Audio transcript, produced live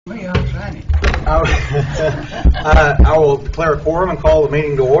Me, I'll sign it. I will declare a quorum and call the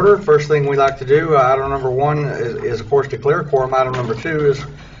meeting to order. First thing we like to do, item number one is of course declare a quorum. Item number two is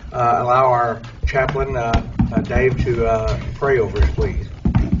allow our chaplain, Dave, to pray over us, please.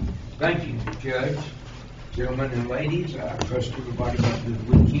 Thank you, Judge. Gentlemen and ladies, I trust everybody went through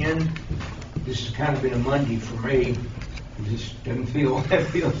the weekend. This has kind of been a Monday for me. It just doesn't feel, it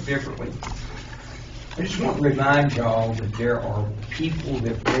feels differently. I just want to remind y'all that there are people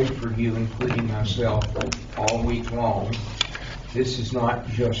that pray for you, including myself, all week long. This is not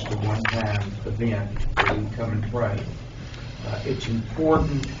just a one-time event where we come and pray. It's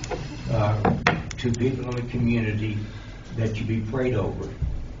important to people in the community that you be prayed over,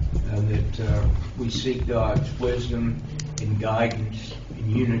 that we seek God's wisdom and guidance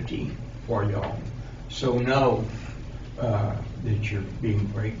and unity for y'all. So know that you're being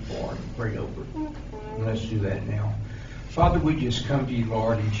prayed for and prayed over. And let's do that now. Father, we just come to you,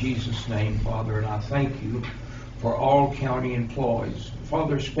 Lord, in Jesus' name, Father, and I thank you for all county employees.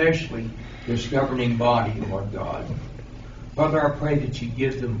 Father, especially this governing body, Lord God. Father, I pray that you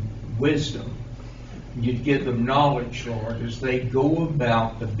give them wisdom, you'd give them knowledge, Lord, as they go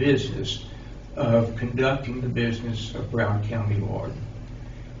about the business of conducting the business of Brown County, Lord.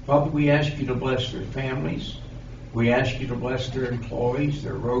 Father, we ask you to bless their families. We ask you to bless their employees,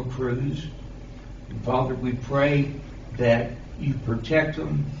 their road crews. And Father, we pray that you protect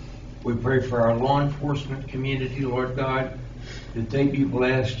them. We pray for our law enforcement community, Lord God, that they be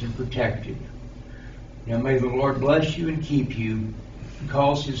blessed and protected. Now may the Lord bless you and keep you, and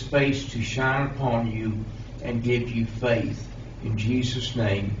cause his face to shine upon you and give you faith. In Jesus'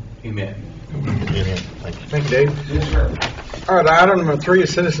 name, amen. Amen. Thank you, Dave. Yes, sir. All right, item number three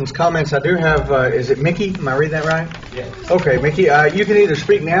is citizens' comments. I do have, is it Mickey? Am I reading that right? Yes. Okay, Mickey, you can either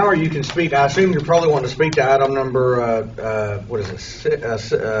speak now or you can speak. I assume you're probably wanting to speak to item number, what is it?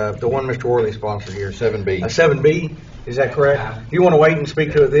 The one Mr. Worley sponsored here. 7B. 7B, is that correct? You want to wait and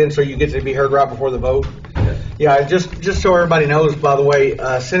speak to it then so you get to be heard right before the vote? Yes. Yeah, just so everybody knows, by the way,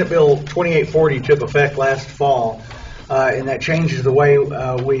 Senate Bill 2840 took effect last fall, and that changes the way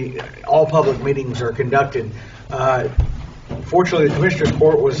all public meetings are conducted. Fortunately, the Commissioner's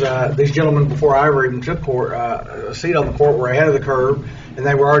Court was, these gentlemen before I ever even took court, a seat on the court were ahead of the curve, and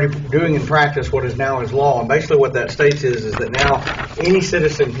they were already doing in practice what is now is law. And basically what that states is that now any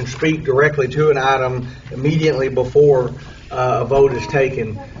citizen can speak directly to an item immediately before a vote is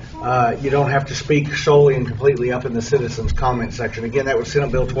taken. You don't have to speak solely and completely up in the citizens' comment section. Again, that was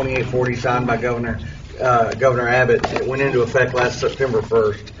Senate Bill 2840 signed by Governor Abbott. It went into effect last September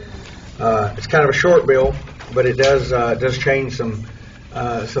 1st. It's kind of a short bill, but it does change some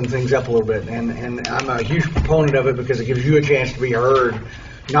things up a little bit, and I'm a huge proponent of it because it gives you a chance to be heard,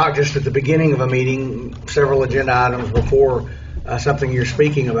 not just at the beginning of a meeting, several agenda items before something you're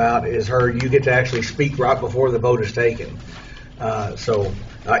speaking about is heard. You get to actually speak right before the vote is taken.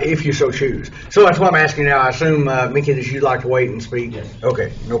 If you so choose. So that's why I'm asking now. I assume, Mickey, that you'd like to wait and speak? Yes.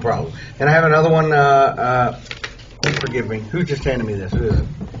 Okay, no problem. And I have another one, forgive me, who just handed me this? Who is it?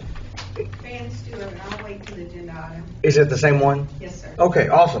 Van Stewart, and I'll wait for the agenda item. Is it the same one? Yes, sir. Okay,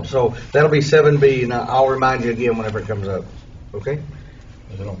 awesome. So that'll be 7B, and I'll remind you again whenever it comes up. Okay?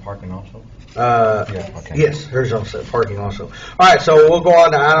 Is it on parking also? Yeah, okay. Yes, here's on parking also. All right, so we'll go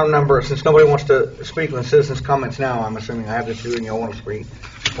on to item number, since nobody wants to speak on citizens' comments now, I'm assuming I have the two and y'all want to speak.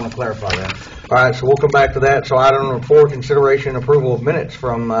 Just want to clarify that. All right, so we'll come back to that. So item number 4, consideration and approval of minutes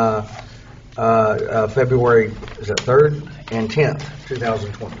from February, is that 3rd and 10th,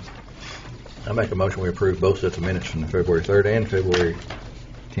 2020. I make a motion we approve both sets of minutes from the February 3rd and February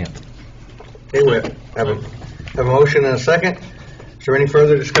 10th. Okay, we have a motion and a second. Is there any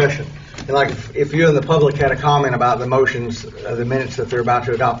further discussion? And like, if you and the public had a comment about the motions, the minutes that they're about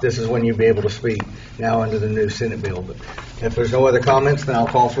to adopt, this is when you'd be able to speak now under the new Senate bill. But if there's no other comments, then I'll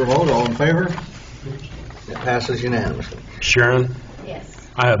call for a vote. All in favor? It passes unanimously. Sharon, Yes.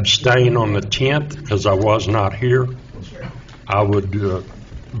 I abstain on the 10th because I was not here. Sure. I would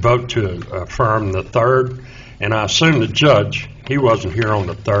vote to affirm the 3rd, and I assume the judge, he wasn't here on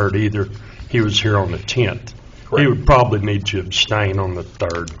the 3rd either. He was here on the 10th. Correct. He would probably need to abstain on the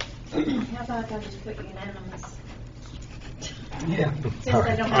 3rd. How about I just put unanimous? Yeah. Since they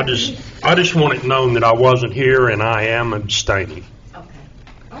don't have I just want it known that I wasn't here and I am abstaining. Okay.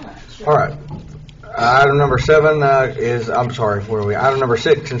 All right. Sure. All right. Item number 7 is, I'm sorry, where are we? Item number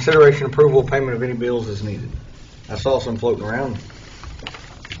 6, consideration approval of payment of any bills as needed. I saw some floating around.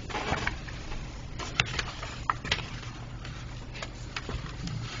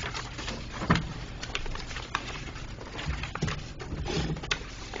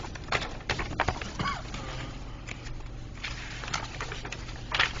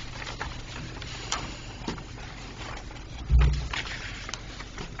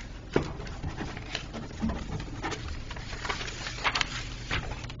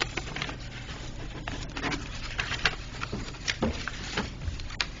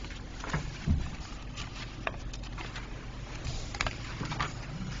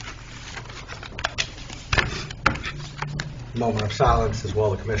 moment of silence as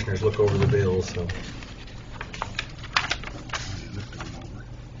well. The commissioners look over the bills. So,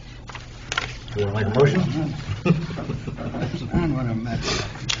 you want to make a motion? I'm gonna mess.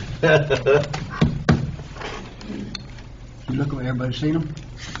 You look over, everybody seen them?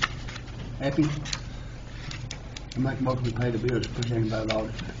 Happy? I make a motion to pay the bills presented by the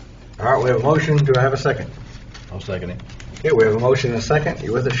auditor. All right, we have a motion. Do I have a second? I'll second it. Okay, we have a motion and a second.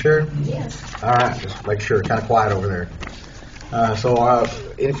 You with us, Sharon? Yes. All right, just make sure, kind of quiet over there.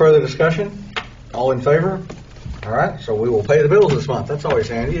 Any further discussion? All in favor? All right, so we will pay the bills this month. That's always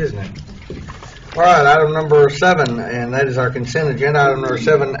handy, isn't it? All right, item number 7, and that is our consent agenda. Item number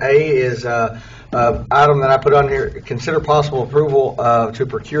 7A is item that I put on here. Consider possible approval to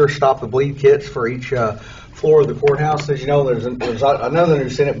procure Stop the Bleed kits for each floor of the courthouse. As you know, there's another new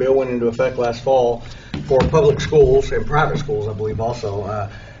Senate bill went into effect last fall for public schools and private schools, I believe also.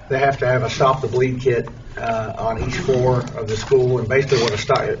 They have to have a Stop the Bleed kit on each floor of the school. And basically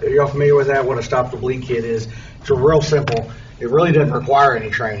are you all familiar with that, what a Stop the Bleed kit is? It's real simple. It really doesn't require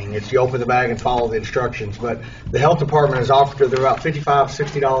any training. It's you open the bag and follow the instructions. But the health department has offered, they're about $55,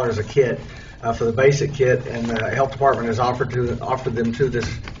 $60 a kit for the basic kit, and the health department has offered them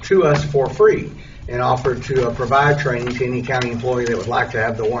to us for free, and offered to provide training to any county employee that would like to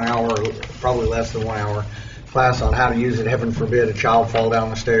have the 1 hour, probably less than 1 hour, class on how to use it. Heaven forbid a child fall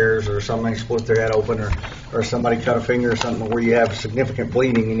down the stairs, or somebody split their head open, or somebody cut a finger or something where you have significant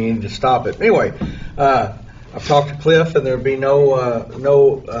bleeding and you need to stop it. Anyway, I've talked to Cliff, and there'd be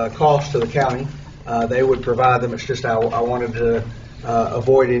no cost to the county. They would provide them. It's just I wanted to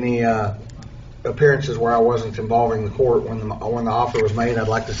avoid any appearances where I wasn't involving the court when the offer was made. I'd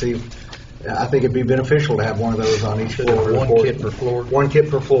like to see. I think it'd be beneficial to have one of those on each floor. One kit per floor? One kit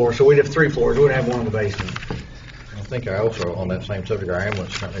per floor. So we'd have 3 floors. We would have one in the basement. I think I also, on that same subject, our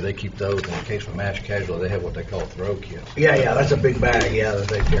ambulance company, they keep those in case of mass casualty. They have what they call throw kits. Yeah, that's a big bag, that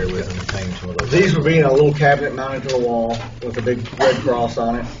they carry with them. Contain some of those. These would be in a little cabinet mounted to the wall with a big red cross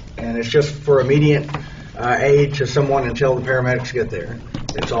on it, and it's just for immediate aid to someone until the paramedics get there.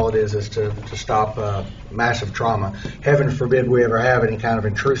 That's all it is to stop massive trauma. Heaven forbid we ever have any kind of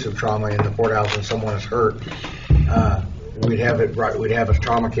intrusive trauma in the courthouse when someone is hurt. We'd have it right. We'd have a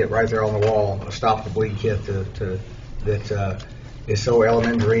trauma kit right there on the wall, a Stop the Bleed kit that is so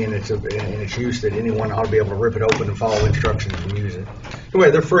elementary in its use that anyone ought to be able to rip it open and follow instructions and use it.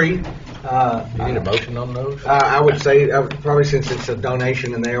 Anyway, they're free. Do you need a motion on those? I would say, probably since it's a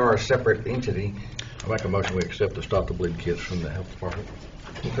donation and they are a separate entity. I make a motion we accept the Stop the Bleed kits from the health department.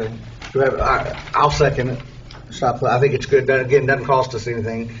 Okay. I'll second it. I think it's good. Again, doesn't cost us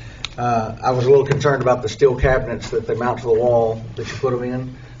anything. I was a little concerned about the steel cabinets that they mount to the wall that you put them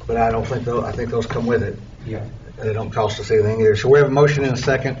in, but I don't think I think those come with it. Yeah. They don't cost us anything either. So we have a motion and a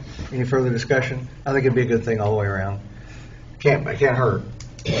second. Any further discussion? I think it'd be a good thing all the way around. It can't hurt.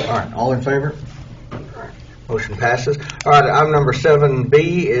 All right. All in favor? Motion passes. All right, item number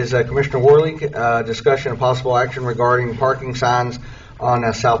 7B is Commissioner Worley, discussion of possible action regarding parking signs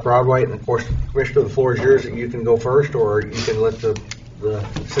on South Broadway. And of course, Commissioner, the floor is yours. You can go first, or you can let the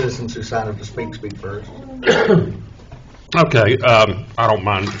citizens who signed up to speak first. Okay, I don't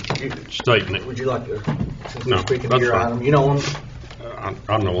mind stating it. Would you like to, since No, you're speaking to that's your fine. item? You know them?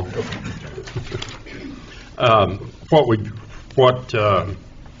 I know.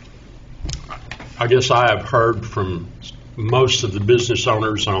 I guess I have heard from most of the business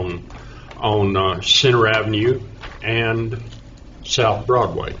owners on Center Avenue and South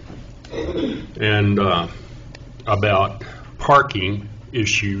Broadway, and about parking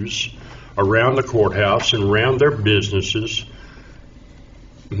issues around the courthouse and around their businesses,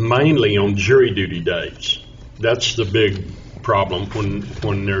 mainly on jury duty days. That's the big problem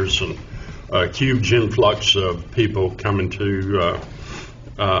when there's a huge influx of people coming to,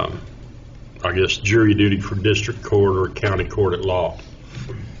 I guess, jury duty for district court or county court at law.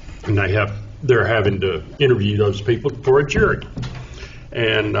 And they're having to interview those people for a jury.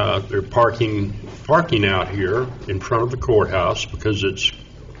 And they're parking out here in front of the courthouse because it's,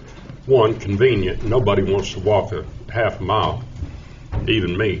 one, convenient. Nobody wants to walk a half a mile,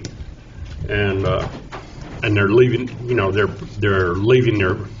 even me. And they're leaving, they're leaving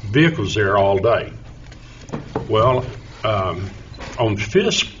their vehicles there all day. Well, on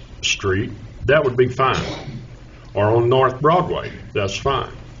Fisk Street, that would be fine. Or on North Broadway, that's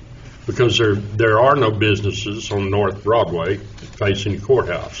fine. Because there are no businesses on North Broadway facing the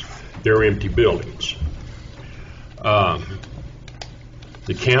courthouse. They're empty buildings.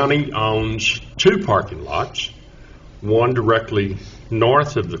 The county owns 2 parking lots, one directly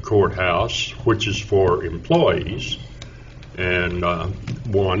north of the courthouse, which is for employees, and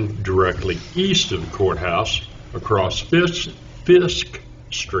one directly east of the courthouse, across Fisk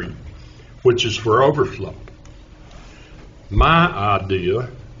Street, which is for overflow. My idea,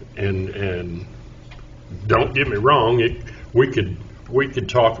 and don't get me wrong, we could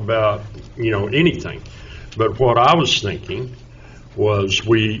talk about, anything. But what I was thinking was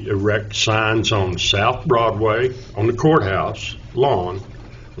we erect signs on South Broadway, on the courthouse lawn,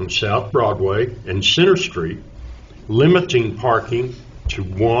 on South Broadway and Center Street, limiting parking to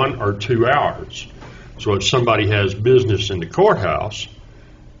 1 or 2 hours. So if somebody has business in the courthouse,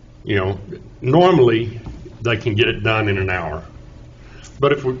 normally they can get it done in an hour.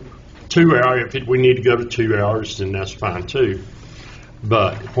 But if we need to go to 2 hours, then that's fine too.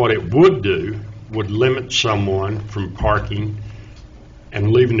 But what it would do would limit someone from parking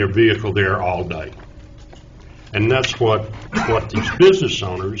and leaving their vehicle there all day. And that's what these business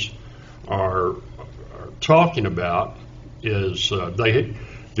owners are talking about is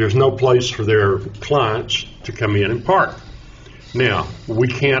there's no place for their clients to come in and park. Now, we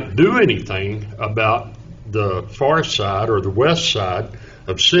can't do anything about the far side or the west side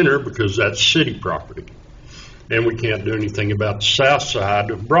of Center because that's city property. And we can't do anything about the south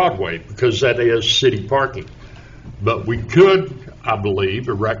side of Broadway because that is city parking. But we could, I believe,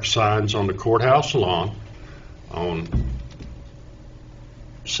 erect signs on the courthouse lawn on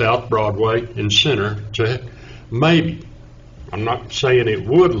South Broadway and Center to maybe, I'm not saying it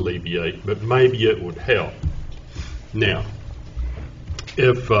would alleviate, but maybe it would help. Now,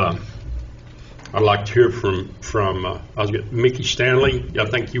 if I'd like to hear from Mickey Stanley. I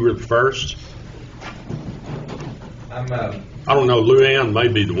think you were the first. I don't know, Luann may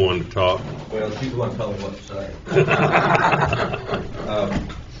be the one to talk. Well, she's the one telling me what to say.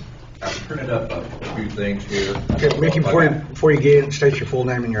 I printed up a few things here. Okay, Mickey, before you get in, state your full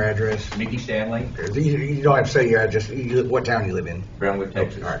name and your address. Mickey Stanley, You don't have to say your address. What town you live in. Brownwood,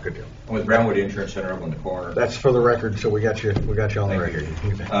 Texas. All right, good deal. I'm with Brownwood Insurance Center over in the corner. That's for the record, so we got you on the Thank record.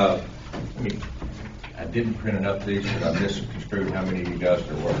 you. I didn't print enough of these because I misconstrued how many of you guys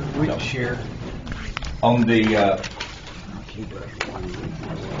there were. We can share. On the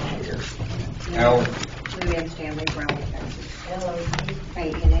Luann Stanley, Brownwood, Texas. LOUANNE.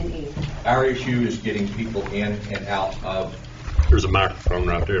 our issue is getting people in and out of. There's a microphone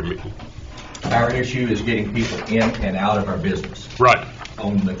right there, Mickey. Our issue is getting people in and out of our business. Right.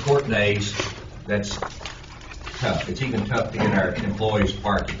 On the court days, that's tough. It's even tough to get our employees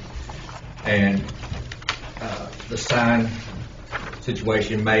parking. And the sign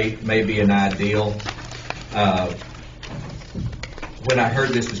situation may be an ideal. When I heard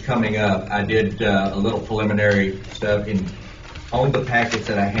this was coming up, I did a little preliminary stuff on the packets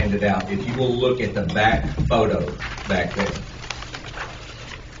that I handed out. If you will look at the back photo back there,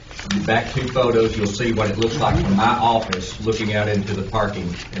 the back two photos, you'll see what it looks like from my office looking out into the parking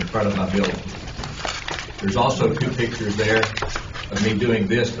in front of my building. There's also 2 pictures there of me doing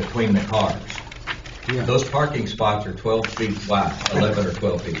this between the cars. Yeah. Those parking spots are 12 feet wide, 11 or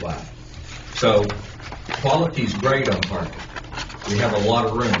 12 feet wide. So quality's great on parking. We have a lot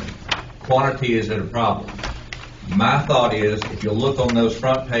of room. Quantity isn't a problem. My thought is, if you'll look on those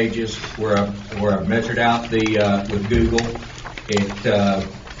front pages where I've measured out with Google,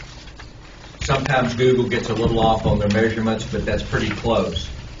 sometimes Google gets a little off on their measurements, but that's pretty close.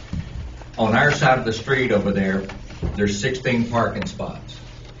 On our side of the street over there, there's 16 parking spots.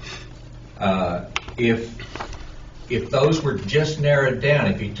 If those were just narrowed down,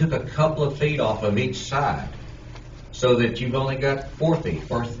 if you took a couple of feet off of each side, so that you've only got 4 feet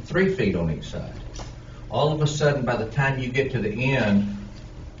or 3 feet on each side, all of a sudden, by the time you get to the end,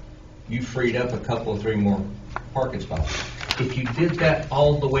 you freed up a couple of 3 more parking spots. If you did that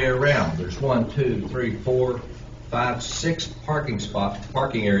all the way around, there's 1, 2, 3, 4, 5, 6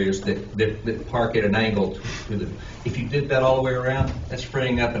 parking areas that park at an angle to the. If you did that all the way around, that's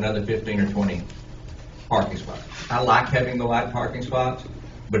freeing up another 15 or 20 parking spots. I like having the wide parking spots,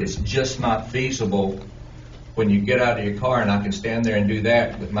 but it's just not feasible when you get out of your car, and I can stand there and do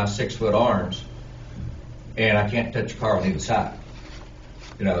that with my 6-foot arms, and I can't touch the car on either side.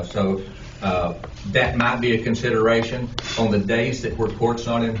 So that might be a consideration on the days that we're courts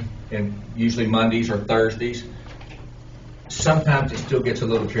on, and usually Mondays or Thursdays. Sometimes it still gets a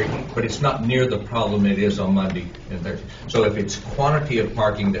little tricky, but it's not near the problem it is on Monday and Thursday. So if it's quantity of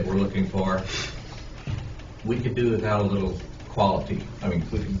parking that we're looking for, we could do without a little quality. I mean,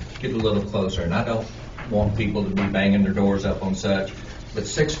 we could get a little closer, and I don't want people to be banging their doors up on such, but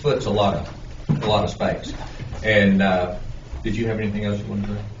 6 foot's a lot of space. And did you have anything else you wanted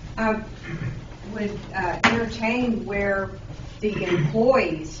to say? I would entertain where the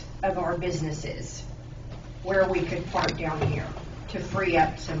employees of our businesses, where we could park down here to free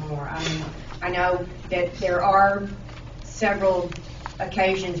up some more. I mean, I know that there are several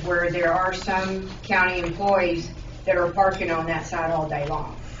occasions where there are some county employees that are parking on that side all day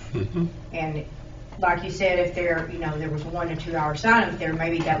long. And like you said, if there was a 1 to 2 hour sign up there,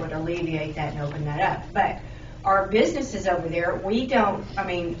 maybe that would alleviate that and open that up. But our businesses over there, we have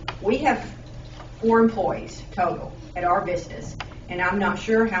 4 employees total at our business, and I'm not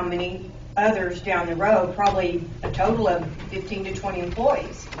sure how many others down the road, probably a total of 15 to 20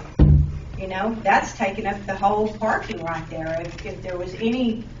 employees. That's taking up the whole parking right there. If there was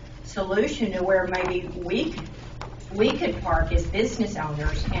any solution to where maybe we could park as business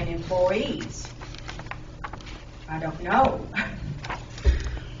owners and employees, I don't know.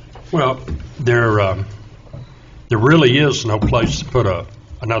 Well, there really is no place to put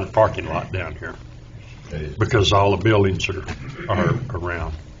another parking lot down here because all the buildings are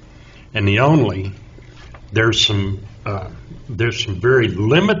around, and there's some very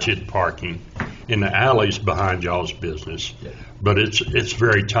limited parking in the alleys behind y'all's business, but it's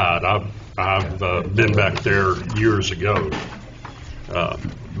very tight. I've been back there years ago,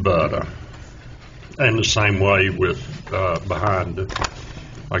 and the same way with behind,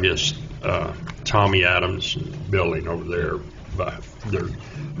 I guess, Tommy Adams' building over there. But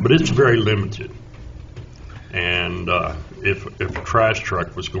it's very limited. And if a trash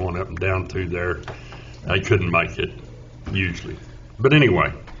truck was going up and down through there, they couldn't make it usually. But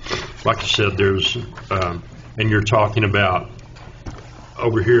anyway, like I said, there's, and you're talking about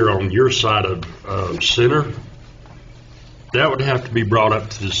over here on your side of Center, that would have to be brought up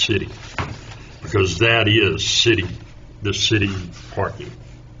to the city because that is the city parking.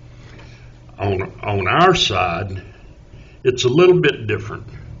 On our side, it's a little bit different.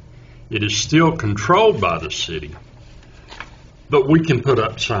 It is still controlled by the city, but we can put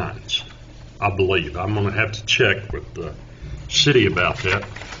up signs, I believe. I'm going to have to check with the city about that,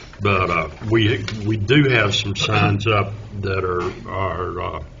 but we do have some signs up that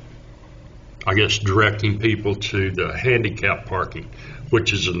are I guess, directing people to the handicap parking,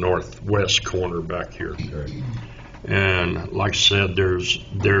 which is the northwest corner back here. And like I said, there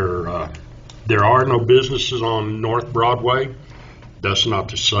are no businesses on North Broadway. That's not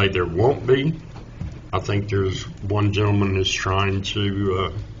to say there won't be. I think there's one gentleman that's trying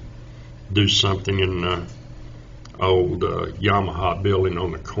to do something in the old Yamaha building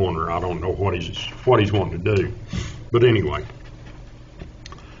on the corner. I don't know what he's wanting to do. But anyway,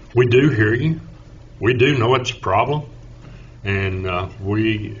 we do hear you. We do know it's a problem. And I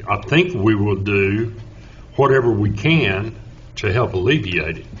think we will do whatever we can to help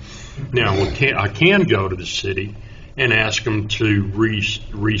alleviate it. Now, I can go to the city and ask them to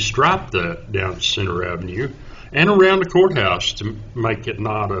restripe that down Center Avenue and around the courthouse to make it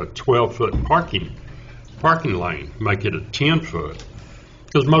not a 12-foot parking lane, make it a 10-foot,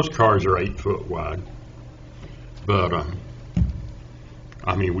 because most cars are 8 foot wide. But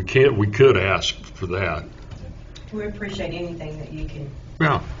I mean, we could ask for that. We appreciate anything that you can.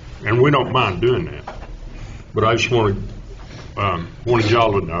 Yeah, and we don't mind doing that. But I just wanted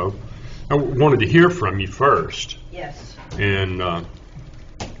y'all to know. I wanted to hear from you first. Yes. And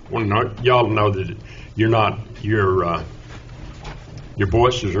wanted y'all to know that your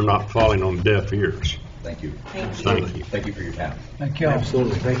voices are not falling on deaf ears. Thank you. Thank you. Thank you. Thank you for your time. Thank you.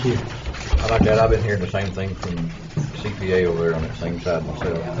 Absolutely, thank you. I like that. I've been hearing the same thing from CPA over there on that same side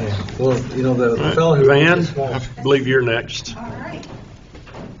myself. Yeah. Well, the fellow who Van, this was- I believe you're next. All right.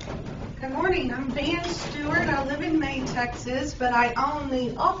 Good morning. I'm Van Stewart. I live in May, Texas, but I own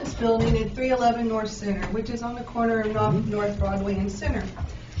the office building at 311 North Center, which is on the corner of North Broadway and Center.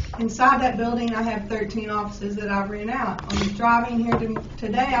 Inside that building, I have 13 offices that I rent out. On driving here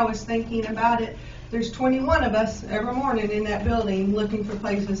today, I was thinking about it. There's 21 of us every morning in that building looking for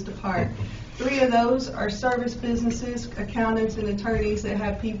places to park. 3 of those are service businesses, accountants and attorneys that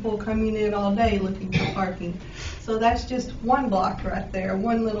have people coming in all day looking for parking. So that's just one block right there,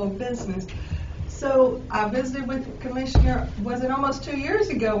 one little business. So I visited with Commissioner, was it almost 2 years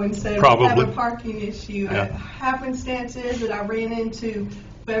ago, and said we have a parking issue. Yeah. Happenstance is that I ran into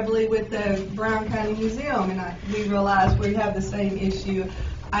Beverly with the Brown County Museum, and we realized we have the same issue.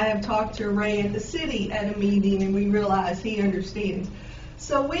 I have talked to Ray at the city at a meeting, and we realize he understands.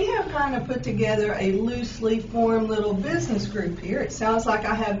 So we have kind of put together a loosely formed little business group here. It sounds like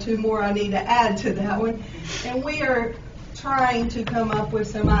I have 2 more I need to add to that one. And we are trying to come up with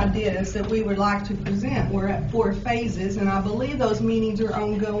some ideas that we would like to present. We're at 4 phases, and I believe those meetings are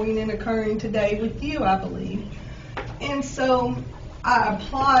ongoing and occurring today with you, I believe. And so I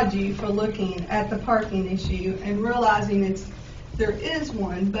applaud you for looking at the parking issue and realizing there is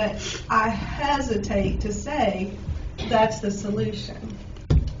one, but I hesitate to say that's the solution.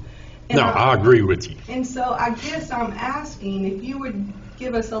 And No, I agree with you. And so I guess I'm asking if you would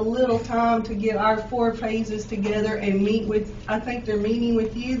give us a little time to get our 4 phases together and meet with, I think they're meeting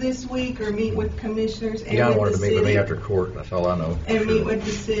with you this week, or meet with commissioners and John with wanted the to meet with me city. after court, that's all I know. And meet with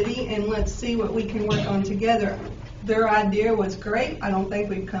the city, and let's see what we can work on together. Their idea was great. I don't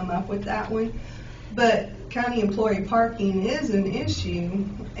think we've come up with that one. But county employee parking is an issue,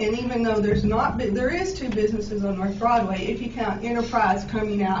 and even though there is 2 businesses on North Broadway, if you count Enterprise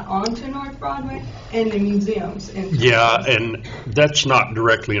coming out onto North Broadway and the museums. Yeah, and that's not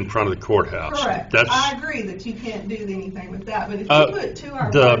directly in front of the courthouse. Correct. That's, I agree that you can't do anything with that, but if you put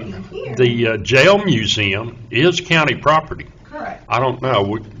 2-hour parking here. the jail museum is county property. Correct. I don't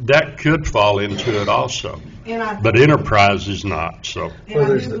know, that could fall into it also, And but Enterprise is not, so. And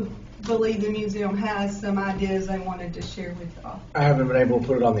I do believe the museum has some ideas they wanted to share with y'all. I haven't been able to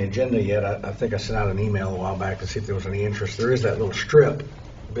put it on the agenda yet. I think I sent out an email a while back to see if there was any interest. There is that little strip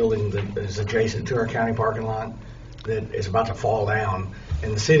building that is adjacent to our county parking lot that is about to fall down.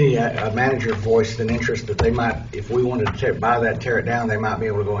 And the city manager voiced an interest that they might, if we wanted to buy that and tear it down, they might be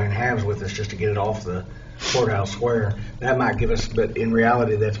able to go in halves with us just to get it off the courthouse square. That might give us, but in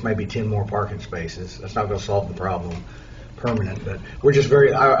reality, that's maybe 10 more parking spaces. That's not going to solve the problem permanent, but we're just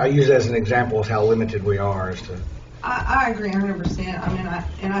I use it as an example of how limited we are as to. I agree 100%. I mean,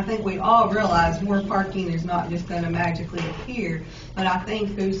 I think we all realize more parking is not just going to magically appear, but I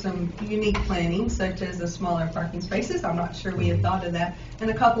think through some unique planning, such as the smaller parking spaces, I'm not sure we had thought of that,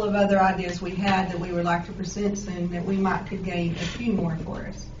 and a couple of other ideas we had that we would like to present soon, that we might could gain a few more for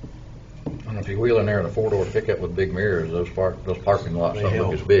us. I don't know if you wheel in there in a 4-door pickup with big mirrors, those parking lots They don't look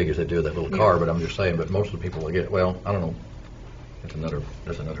help. as big as they do with that little car, Yeah. but I'm just saying, but most of the people that get, well, I don't know.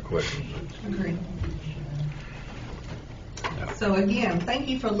 That's another question. Agreed. So again, thank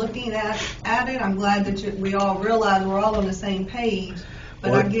you for looking at it. I'm glad that we all realize we're all on the same page.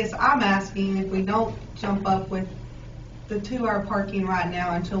 But I Well- guess I'm asking if we don't jump up with the 2-hour parking right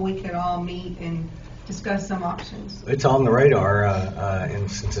now until we can all meet and discuss some options. It's on the radar, and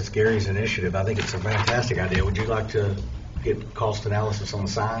since it's Gary's initiative, I think it's a fantastic idea. Would you like to get cost analysis on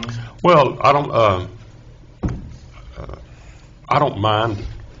the signs? Well, I don't mind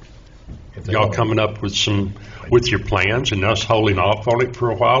If they y'all want- coming up with your plans and us holding off on it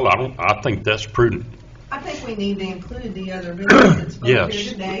for a while. I think that's prudent. I think we need to include the other business that spoke Yes.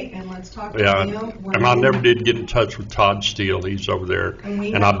 here today, and let's talk to Yeah, them. and I never did get in touch with Todd Steele. He's over there, And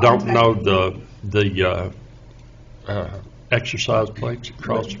we and I have don't know contacted the exercise place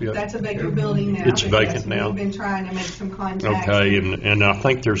across the. That's a vacant building now. It's but vacant yes, now? We've been trying to make some contacts. Okay, and I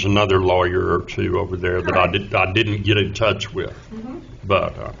think there's another lawyer or two over there that I didn't get in touch with,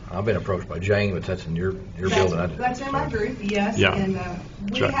 but I've been approached by Jane, but that's in your building. That's in my group, yes. Yeah. And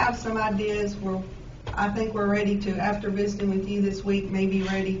we Okay. have some ideas. I think we're ready to, after visiting with you this week, maybe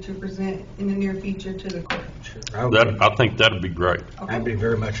ready to present in the near future to the court. I think that'd be great. I'd be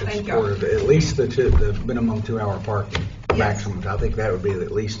very much in Thank support you. of at least the minimum 2-hour parking Yes. maximum. I think that would be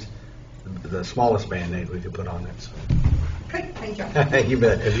at least the smallest Band-Aid we could put on it. Okay, thank you. So. You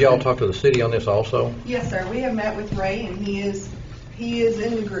bet. Have y'all talked to the city on this also? Yes, sir, we have met with Ray, and he is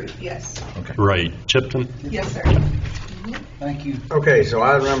in the group, yes. Okay. Ray Tipton? Yes, sir. Thank you. Okay, so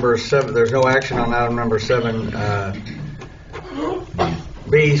item number 7, there's no action on item number 7,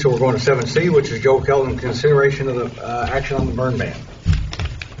 B, so we're going to 7C, which is Joe Kelton, consideration of the action on the burn ban.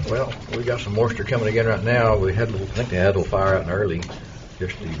 Well, we got some moisture coming again right now. I think they had a little fire out in early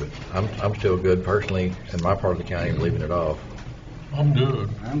yesterday, but I'm still good personally in my part of the county leaving it off. I'm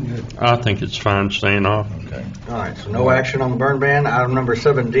good. I'm good. I think it's fine staying off. Okay. All right, so no action on the burn ban. Item number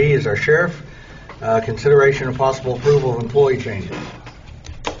 7D is our sheriff, consideration of possible approval of employee changes.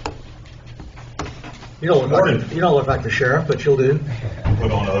 You don't look like the sheriff, but you'll do.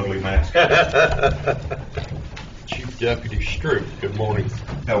 Put on an ugly mask. Chief Deputy Stroop, good morning.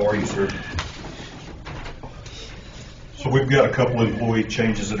 How are you, sir? So we've got a couple employee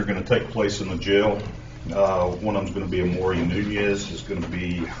changes that are going to take place in the jail. One of them's going to be Amori Nunez, is going to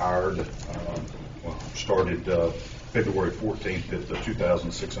be hired, started February 14th at the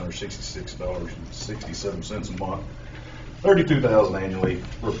 $2,666.67 a month, $32,000 annually,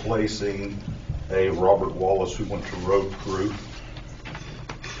 replacing a Robert Wallace who went to road crew.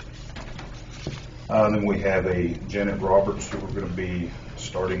 Then we have a Janet Roberts who we're going to be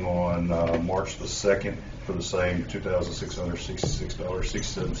starting on March the 2nd for the same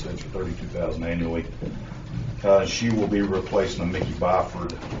 $2,666.67 for $32,000 annually. She will be replacing a Mickey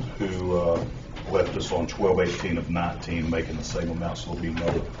Byford who left us on 12/18 of 19, making the same amount, so there'll be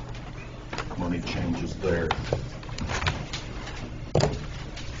no money changes there.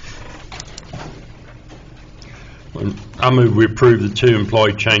 I move we approve the 2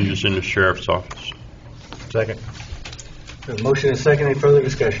 employee changes in the sheriff's office. Second. There's a motion and a second. Any further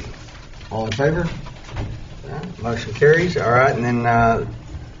discussion? All in favor? All right, motion carries. All right, and then,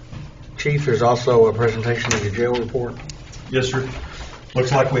 Chief, there's also a presentation of your jail report. Yes, sir.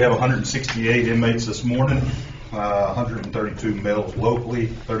 Looks like we have 168 inmates this morning, 132 males locally,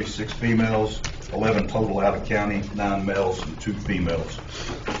 36 females, 11 total out of county, 9 males and 2 females.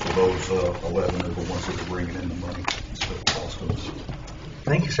 So those 11 are the ones that are bringing in the money instead of costing us.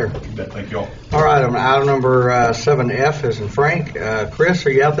 Thank you, sir. You bet. Thank you all. All right, item number 7F is in Frank. Chris,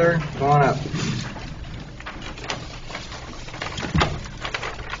 are you out there? Come on up.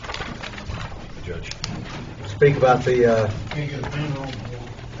 Judge. Speak about the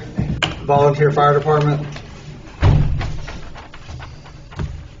volunteer fire department.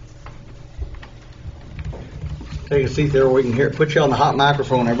 Take a seat there where we can hear. Put you on the hot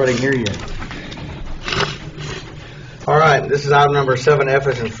microphone. Everybody can hear you. All right, this is item number 7F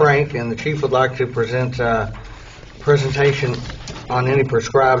as in Frank, and the chief would like to present presentation on any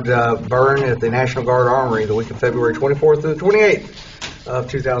prescribed burn at the National Guard Armory the week of February 24th through the 28th of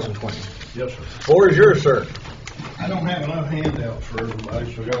 2020. Yes, sir. Floor is yours, sir. I don't have enough handouts for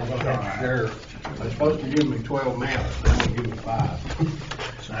everybody, so y'all gonna have to share. They're supposed to give me 12 maps, they're gonna give me 5.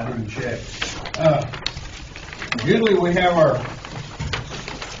 So I didn't check. Usually we have our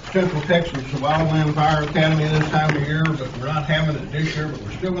Central Texas Wildland Fire Academy this time of year, but we're not having it this year, but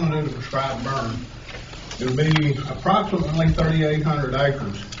we're still gonna do the prescribed burn. It'll be approximately 3,800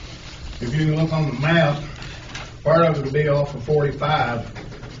 acres. If you can look on the map, part of it will be off of 45.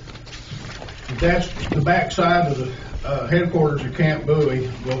 That's the back side of the headquarters of Camp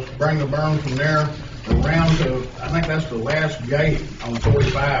Bowie. We'll bring the burn from there around to, I think that's the last gate on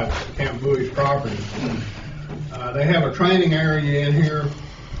 45, Camp Bowie's property. They have a training area in here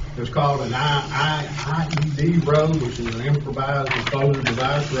that's called an IED road, which is an improvised explosive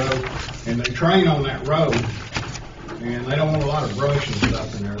device road, and they train on that road. And they don't want a lot of brush and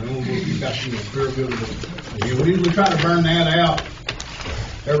stuff in there. They want you got clear good. We usually try to burn that out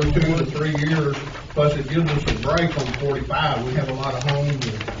every 2 to 3 years. Plus, it gives us a break on 45. We have a lot of homes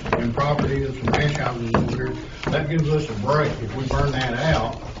and property and some ranch houses over here. That gives us a break. If we burn that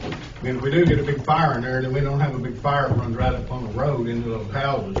out, and if we do get a big fire in there, then we don't have a big fire that runs right up on the road into those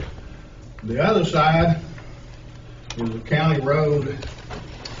houses. The other side is the county road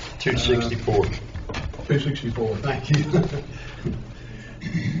 264. 264, thank you.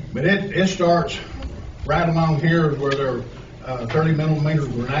 But it starts right along here is where their 30 millimeter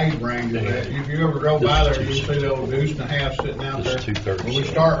grenade range is at. If you ever drove by there, you see the old deuce and a half sitting out there. When we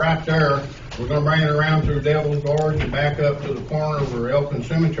start right there, we're going to bring it around through Devil's Gorge and back up to the corner where Elkin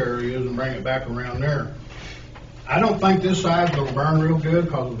Cemetery is and bring it back around there. I don't think this side's going to burn real good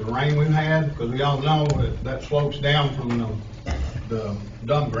because of the rain we've had, because we all know that slopes down from the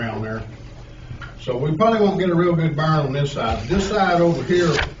dump ground there. So we probably won't get a real good burn on this side. This side over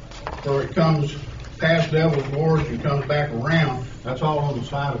here, where it comes past Devil's Gorge and comes back around, that's all on the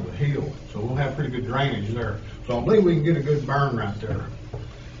side of the hill. So we'll have pretty good drainage there. So I believe we can get a good burn right there.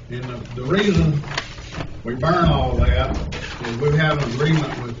 And the reason we burn all of that is we have an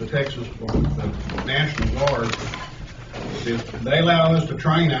agreement with the the National Guard. They allow us to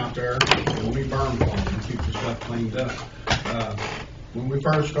train out there, and we burn for them and keep the stuff cleaned up. When we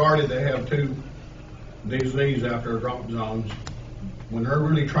first started, they have 2 DZs out there, drop zones. When they're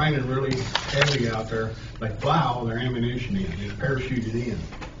really training really heavy out there, they fly all their ammunition in. It's parachuted in.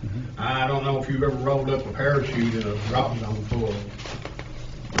 I don't know if you've ever rolled up a parachute in a drop zone full of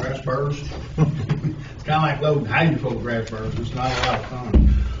grass burrs. It's kind of like loading hay full of grass burrs. It's not a lot of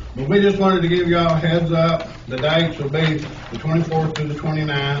fun. But we just wanted to give y'all a heads up. The dates will be the 24th to the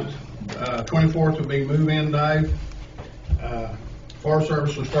 29th. 24th will be move-in day. Forest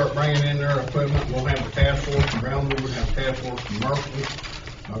Service will start bringing in their equipment. We'll have the task force from Brownwood, we'll have task force from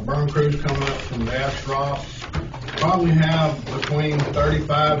Merkley. Burn crews coming up from the Bastrop. Probably have between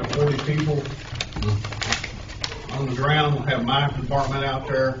 35 to 40 people on the ground. We'll have my department out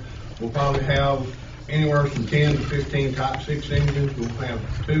there. We'll probably have anywhere from 10 to 15 Type 6 engines. We'll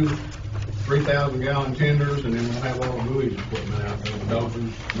have 2 3,000-gallon tenders, and then we'll have all the buoys equipment out there, the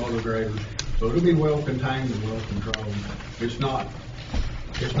dozers, motor graders. So it'll be well contained and well controlled. It's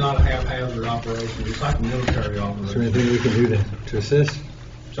not a haphazard operation. It's like a military operation. Is there anything we can do to assist?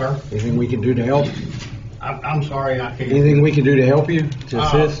 Sir? Anything we can do to help? I'm sorry, I can't. Anything we can do to help you, to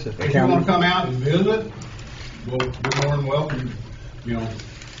assist? If you want to come out and visit, we'll be more than welcome. You know,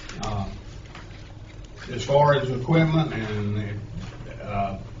 as far as equipment and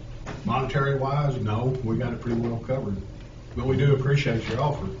monetary wise, no, we got it pretty well covered. But we do appreciate your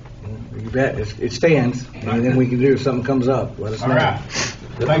offer. You bet. It stands. Anything we can do if something comes up, let us know. All right.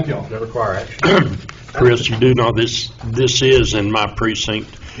 Thank y'all. Doesn't require action. Chris, you do know this is in my precinct.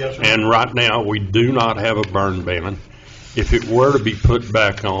 Yes, sir. And right now, we do not have a burn ban. If it were to be put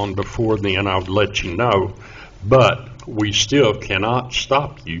back on before then, I would let you know. But we still cannot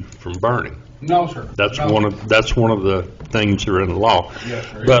stop you from burning. No, sir. That's No. one of the things that are in the law. Yes,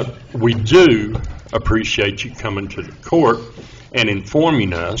 sir. But we do appreciate you coming to the court and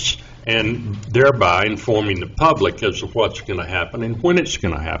informing us, and thereby informing the public as to what's going to happen and when it's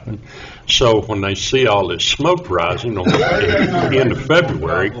going to happen. So when they see all this smoke rising at the end of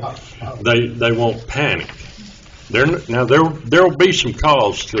February, they won't panic. Now there will be some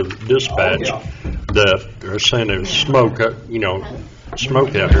calls to dispatch that are saying there's smoke,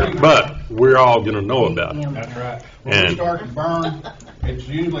 smoke out here, but we're all going to know about it. That's right. When we start to burn, it's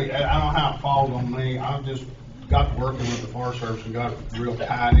usually, I don't know how it falls on me, I've just got to working with the Forest Service and got real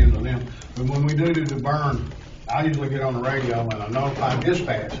tied into them. But when we do the burn, I usually get on the radio and I notify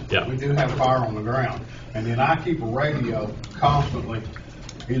dispatch. Yeah. We do have fire on the ground. And then I keep a radio constantly,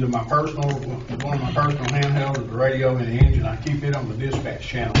 either one of my personal handhelds or the radio in the engine, I keep it on the dispatch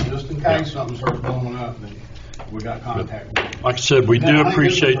channel, just in case something starts blowing up, then we got contact with it. Like I said, we do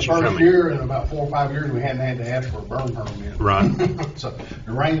appreciate you First coming. year in about 4 or 5 years, we hadn't had to ask for a burn permit. Right. So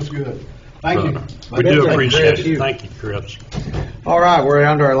the rain's good. Thank you. We do appreciate Chris. it. Thank you, Chris. All right, we're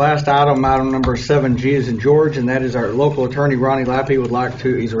down to our last item number 7G is in George, and that is our local attorney, Ronnie Lappy,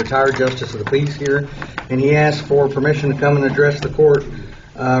 he's a retired justice of the peace here, and he asked for permission to come and address the court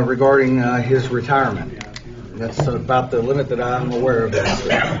regarding his retirement. That's about the limit that I'm aware of.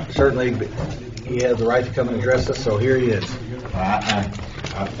 Certainly, he has the right to come and address us, so here he is.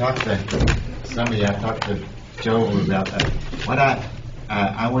 I've talked to somebody, I've talked to Joe about that. What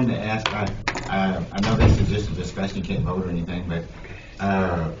I wanted to ask, I know this is just a discussion, you can't vote or anything, but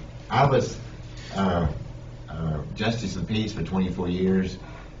I was Justice of the Peace for 24 years,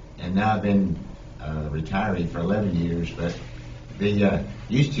 and now I've been retiree for 11 years, but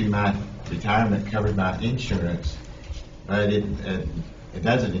used to my retirement covered my insurance, but it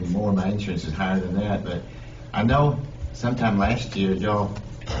doesn't anymore. My insurance is higher than that, but I know sometime last year y'all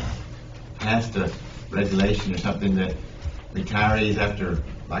passed a regulation or something that retirees after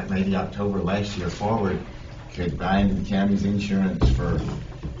like maybe October last year forward could buy into the county's insurance for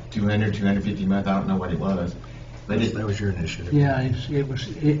 $200, $250 a month. I don't know what it was, but That was your initiative. Yeah, it was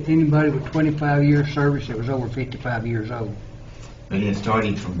anybody with 25 years service that was over 55 years old. But it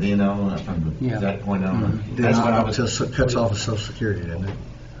started from then on, Yeah. that point on. Then That's what I was. it cuts off of Social Security, doesn't it?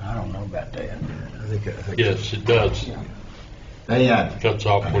 I don't know about that. I think Yes, it does. They Cuts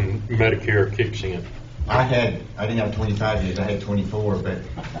off when Medicare kicks in. I didn't have 25 years, I had 24, but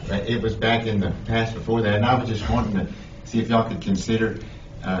it was back in the past before that, and I was just wanting to see if y'all could consider,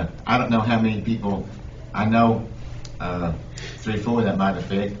 I don't know how many people, I know 3 or 4 that might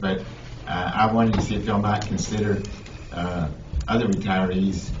affect, but I wanted to see if y'all might consider other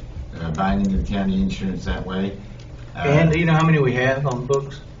retirees buying into the county insurance that way. And do you know how many we have on the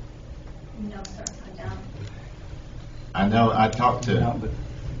books? No, sir, I don't. I know I talked to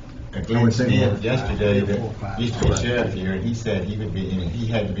Glenn Smith yesterday that used to be sheriff here, and he said he would be, he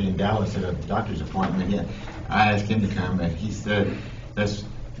had to be in Dallas at a doctor's appointment. And I asked him to come, and he said that's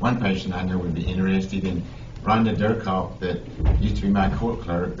one patient I know would be interested in. Rhonda Durkoff, that used to be my court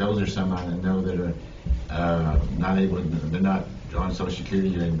clerk, those are some I know that are not able to, they're not drawing Social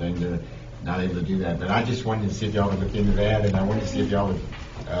Security or anything, they're not able to do that. But I just wanted to see if y'all would look into that, and I wanted to see if y'all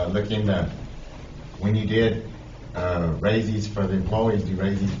would look into, when you did raises for the employees, do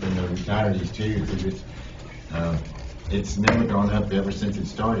raises for the retirees too, because it's never gone up ever since it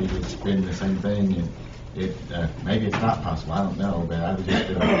started. It's been the same thing, and maybe it's not possible, I don't know, but I was just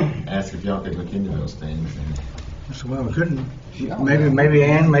going to ask if y'all could look into those things. So, well, we couldn't. Maybe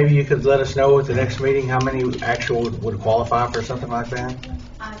Ann, maybe you could let us know at the next meeting how many actual would qualify for something like that.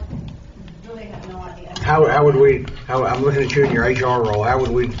 I really have no idea. How would we? I'm looking at you in your HR role. How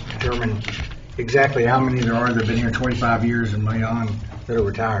would we determine exactly how many there are that have been here 25 years and beyond that are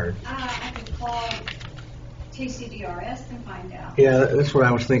retired? I could call TCDRS and find out. Yeah, that's what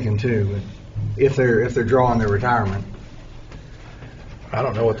I was thinking too. If they're drawing their retirement. I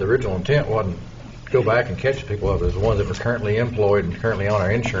don't know what the original intent wasn't. Go back and catch people up. There's the ones that were currently employed and currently on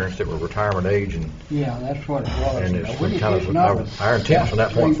our insurance that were retirement age, and Yeah, that's what it was. And it's You know, kind of it's not our intent from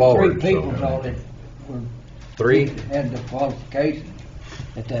that point three forward, people so- all that were 3. had the qualifications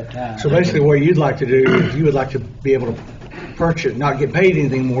at that time. So basically, what you'd like to do is you would like to be able to purchase, not get paid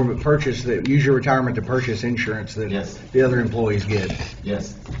anything more, but use your retirement to purchase insurance that Yes. the other employees get.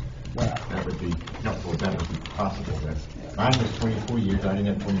 Yes, Right. that would be helpful if that would be possible. Mine was 24 years, I didn't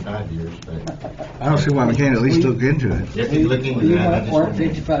have 25 years, but I don't see why we can't at least look into it. you have to look into You that. I weren't just wondered-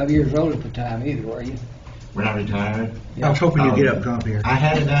 55 years old at the time either, were you? When I retired, I was hoping you'd get up and come up here. I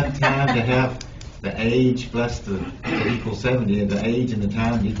had enough time to have the age plus the equal 70, and the age and the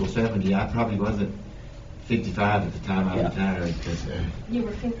time equal 70. I probably wasn't 55 at the time I Yeah. retired, because You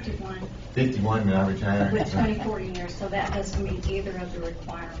were 51 51 when I retired. with 24 years, so that doesn't meet either of the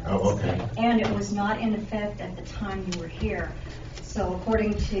requirements. Oh, okay. And it was not in effect at the time you were here. So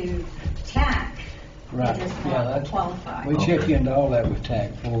according to TAC, Right. it does Yeah, not that's- qualify. We checked into all that with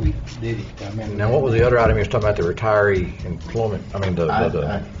TAC before we did it. I remember. Now, what was the other item you was talking about, the retiree employment, I mean,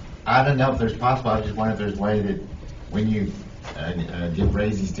 I don't know if there's possible, I just wonder if there's a way that when you give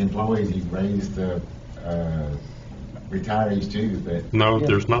raises to employees, you raise the retirees too, but No,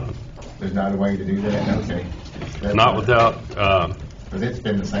 there's not. there's not a way to do that? Okay. That's- Not without Because it's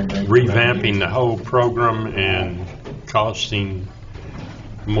been the same thing. for revamping the whole program and costing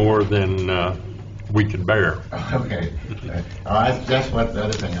more than we could bear. Okay. That's what the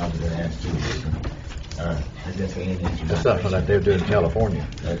other thing I was going to ask too. I guess they didn't answer that's that. something that they would do in California.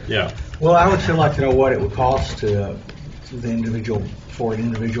 Yeah. Well, I would still like to know what it would cost to the individual, for an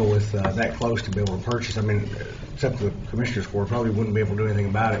individual with that close to be able to purchase. I mean, except for the Commissioner's Court, probably wouldn't be able to do anything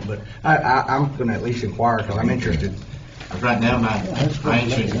about it, but I'm going to at least inquire because I'm interested. Right now, my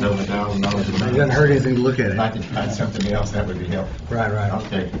insurance is over $1,000 a month. It doesn't hurt anything to look at If I it. could find something else, that would be helpful. Right, right.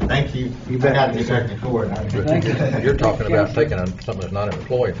 Okay, thank you. You I bet. got to get back to court. Thank you. You're talking about taking something that's not an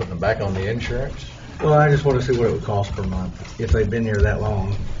employee, and putting them back on the insurance? Well, I just want to see what it would cost per month if they've been here that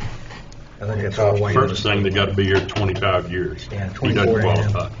long. I think that's all way. First thing, they got to be here 25 years. Yeah, He doesn't 24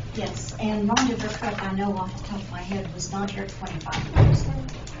 and qualify. Yes, and Rhonda Burkett, I know off the top of my head, was not here 25 years.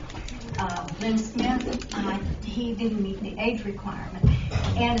 Lynn Smith, he didn't meet the age requirement.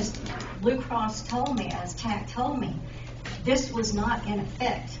 And as Blue Cross told me, as TAC told me, this was not in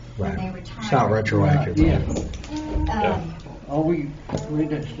effect when they Right. retired. It's not retroactive. Yeah. We just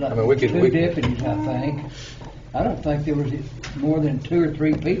like I mean, we could- two we- deputies, I think. I don't think there was more than 2 or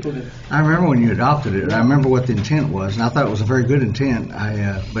 3 people that, I remember when you adopted it. I remember what the intent was, and I thought it was a very good intent.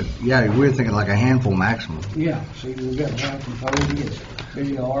 But yeah, we were thinking like a handful maximum. yeah, see, we've got Ralph and Cody and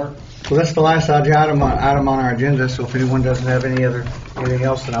Billy Art. So that's the last item on our agenda. So if anyone doesn't have anything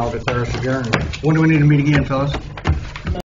else, then I'll declare us adjourned. When do we need to meet again, fellas?